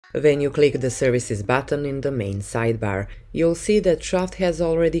When you click the Services button in the main sidebar, you'll see that Trafft has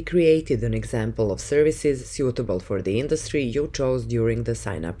already created an example of services suitable for the industry you chose during the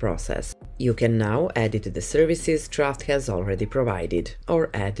sign-up process. You can now edit the services Trafft has already provided, or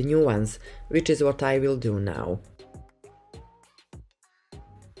add new ones, which is what I will do now.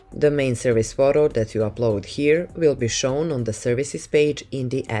 The main service photo that you upload here will be shown on the services page in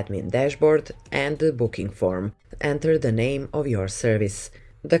the admin dashboard and the booking form. Enter the name of your service.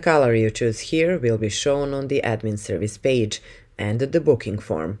 The color you choose here will be shown on the admin service page and the booking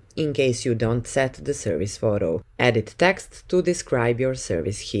form, in case you don't set the service photo. Edit text to describe your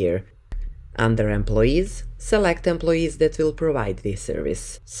service here. Under Employees, select employees that will provide this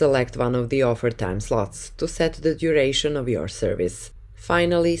service. Select one of the offered time slots to set the duration of your service.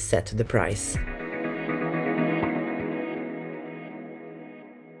 Finally, set the price.